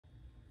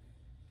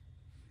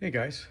Hey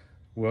guys,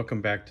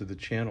 welcome back to the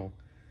channel.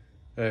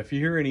 If you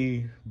hear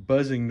any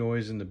buzzing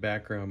noise in the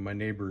background, my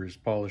neighbor is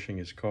polishing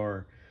his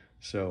car,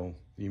 so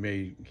you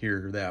may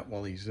hear that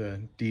while he's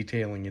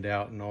detailing it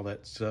out and all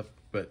that stuff.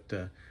 But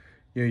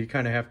you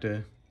kind of have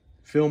to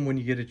film when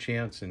you get a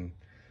chance and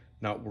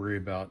not worry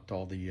about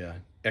all the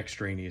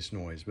extraneous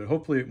noise. But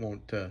hopefully it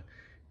won't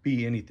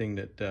be anything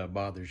that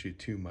bothers you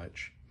too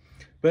much.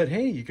 But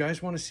hey, you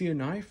guys want to see a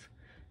knife?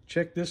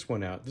 Check this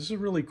one out. This is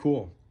really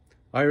cool.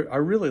 I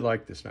really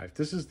like this knife.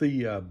 This is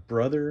the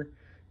Brother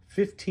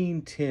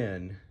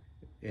 1510,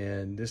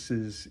 and this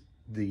is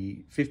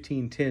the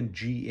 1510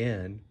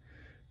 GN,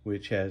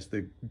 which has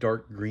the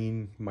dark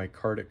green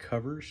micarta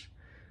covers,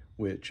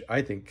 which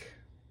I think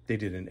they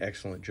did an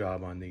excellent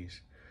job on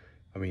these.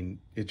 I mean,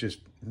 it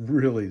just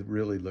really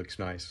looks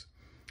nice.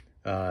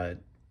 We'll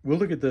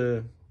look at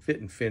the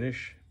fit and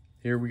finish.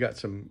 Here we got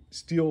some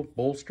steel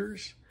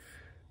bolsters.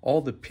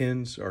 All the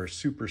pins are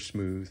super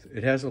smooth.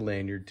 It has a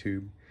lanyard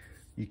tube.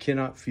 You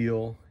cannot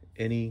feel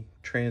any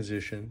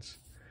transitions.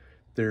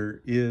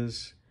 There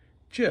is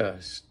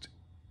just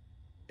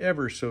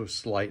ever so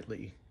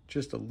slightly,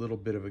 just a little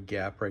bit of a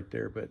gap right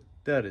there, but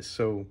that is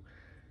so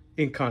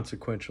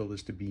inconsequential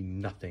as to be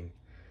nothing.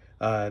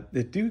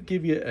 They do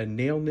give you a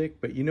nail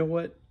nick, but you know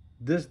what?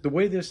 The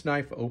way this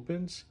knife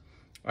opens,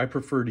 I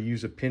prefer to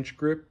use a pinch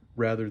grip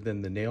rather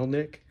than the nail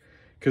nick,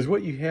 because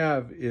what you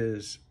have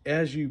is,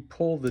 as you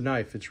pull the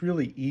knife, it's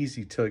really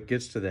easy till it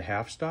gets to the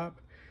half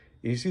stop.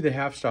 You see the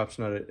half stop's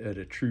not at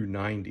a true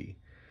 90,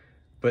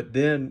 but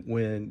then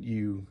when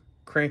you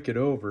crank it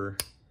over,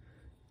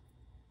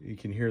 you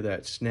can hear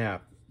that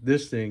snap.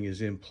 This thing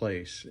is in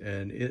place,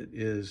 and it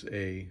is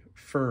a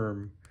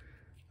firm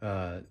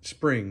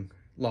spring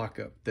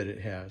lockup that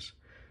it has.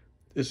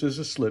 This is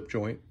a slip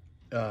joint,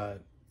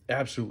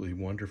 absolutely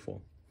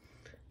wonderful.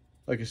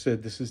 Like I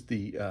said, this is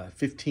the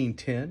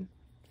 1510,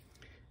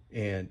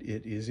 and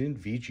it is in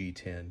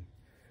VG10.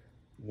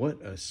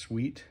 What a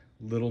sweet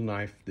little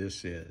knife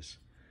this is.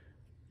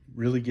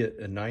 Really get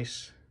a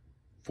nice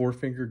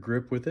four-finger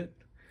grip with it.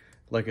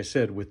 Like I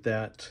said, with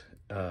that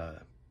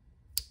the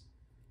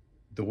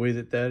way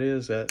that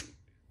is,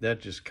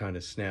 that just kind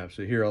of snaps.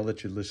 So here, I'll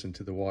let you listen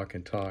to the walk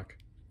and talk.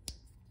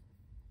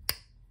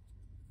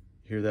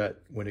 Hear that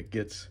when it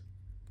gets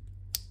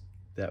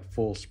that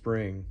full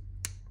spring.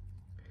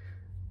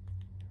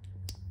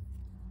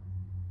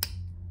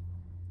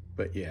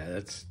 But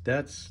yeah,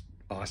 that's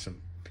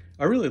awesome.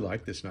 I really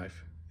like this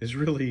knife. It's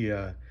really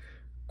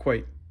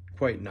quite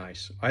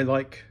nice. I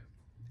like,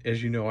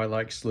 as you know, I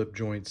like slip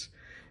joints,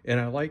 and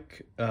I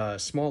like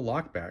small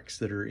lockbacks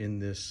that are in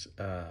this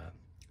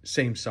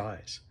same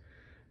size.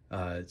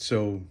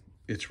 So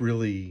it's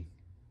really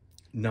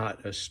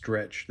not a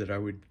stretch that I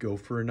would go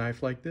for a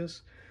knife like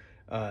this.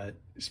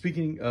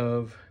 Speaking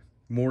of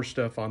more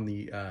stuff on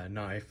the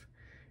knife,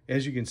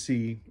 as you can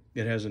see,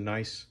 it has a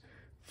nice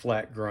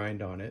flat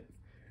grind on it.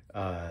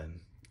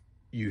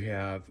 You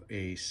have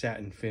a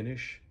satin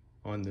finish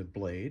on the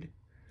blade.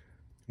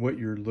 What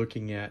you're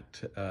looking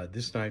at,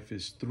 this knife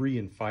is 3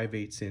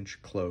 5/8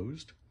 inch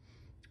closed.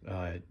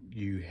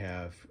 You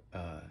have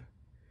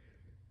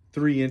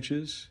 3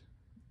 inches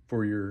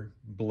for your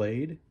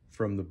blade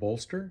from the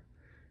bolster,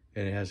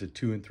 and it has a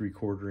 2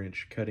 3/4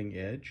 inch cutting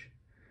edge.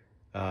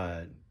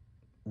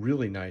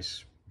 Really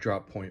nice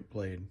drop point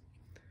blade.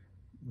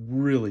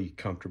 Really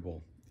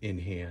comfortable in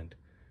hand.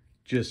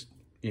 Just,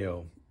 you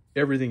know,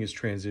 everything is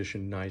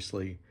transitioned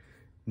nicely.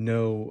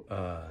 No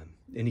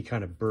any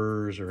kind of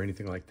burrs or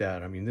anything like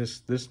that. I mean,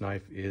 this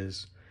knife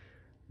is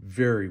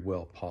very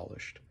well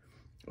polished.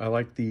 I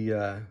like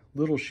the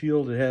little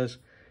shield. It has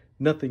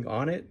nothing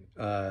on it.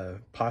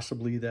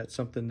 Possibly that's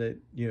something that,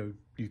 you know,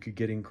 you could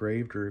get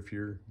engraved, or if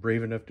you're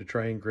brave enough to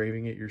try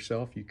engraving it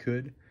yourself, you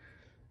could.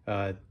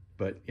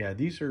 But yeah,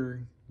 these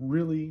are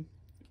really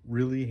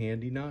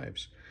handy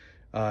knives.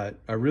 I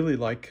really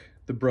like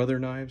the Brother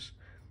knives.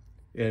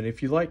 And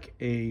if you like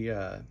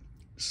a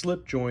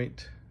slip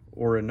joint,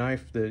 or a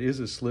knife that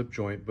is a slip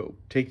joint but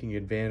taking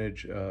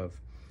advantage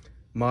of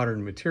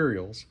modern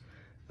materials,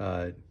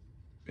 and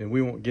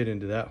we won't get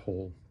into that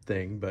whole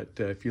thing, but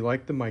if you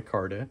like the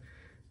micarta,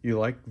 you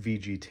like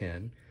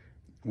VG10,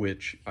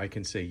 which I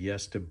can say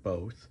yes to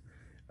both,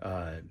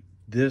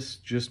 this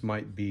just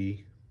might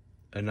be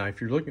a knife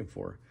you're looking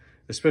for,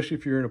 especially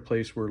if you're in a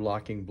place where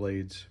locking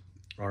blades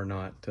are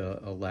not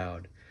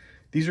allowed.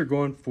 These are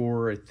going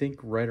for, I think,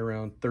 right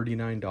around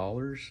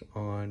 $39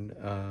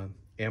 on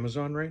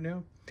Amazon right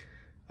now.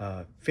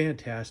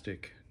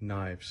 Fantastic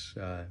knives.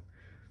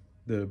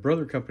 The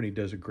Brother company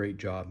does a great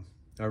job.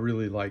 I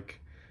really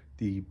like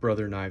the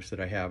Brother knives that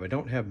I have. I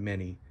don't have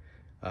many,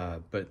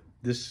 but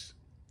this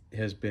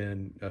has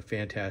been a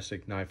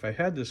fantastic knife. I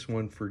had this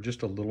one for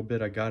just a little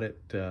bit. I got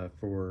it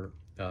for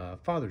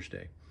Father's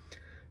Day.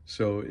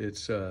 So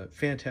it's a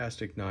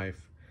fantastic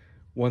knife,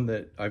 one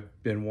that I've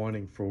been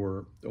wanting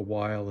for a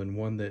while, and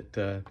one that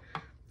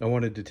I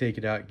wanted to take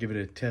it out, give it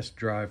a test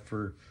drive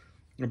for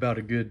about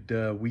a good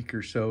week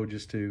or so,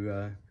 just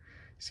to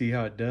see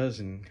how it does,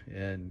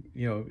 and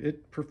you know,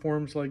 it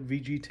performs like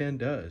VG10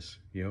 does,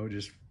 you know,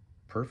 just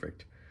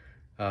perfect.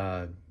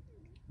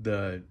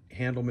 The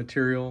handle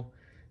material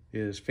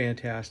is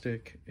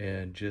fantastic,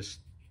 and just,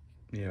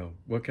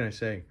 what can I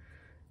say?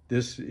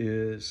 This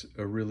is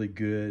a really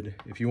good,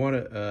 if you want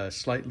a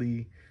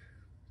slightly,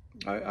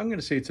 I'm going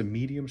to say it's a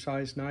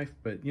medium-sized knife,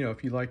 but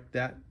if you like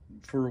that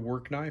for a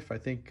work knife, I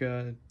think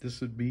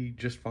this would be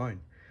just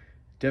fine.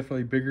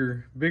 Definitely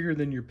bigger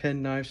than your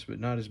pen knives, but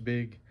not as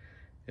big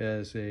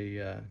as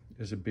a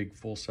big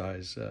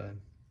full-size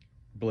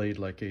blade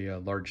like a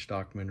large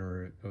Stockman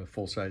or a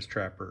full-size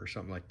Trapper or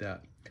something like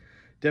that.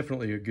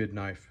 Definitely a good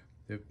knife.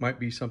 It might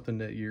be something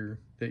that you're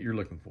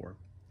looking for.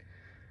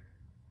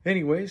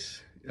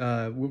 Anyways,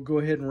 we'll go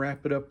ahead and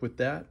wrap it up with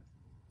that.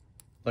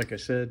 Like I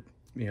said,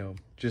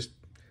 just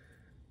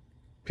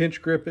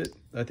pinch grip it,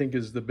 I think,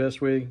 is the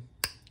best way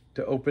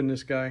to open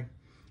this guy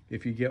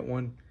if you get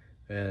one.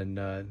 And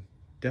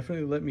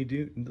definitely let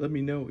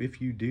me know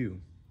if you do.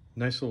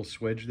 Nice little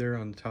swedge there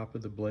on the top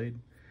of the blade.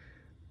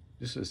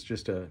 This is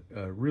just a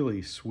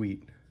really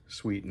sweet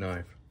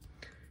knife.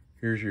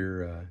 Here's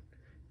your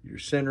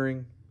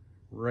centering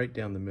right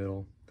down the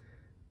middle.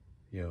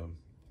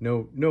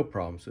 No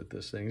problems with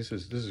this thing. This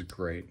is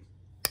great.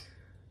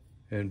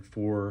 And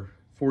for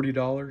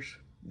 $40,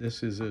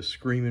 this is a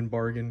screaming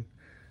bargain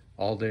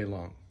all day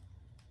long.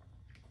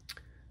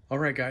 All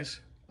right,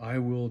 guys, I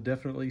will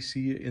definitely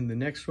see you in the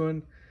next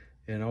one,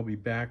 and I'll be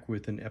back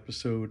with an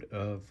episode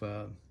of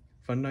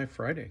Fun Knife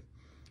Friday,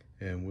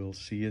 and we'll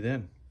see you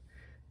then.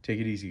 Take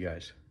it easy,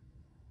 guys.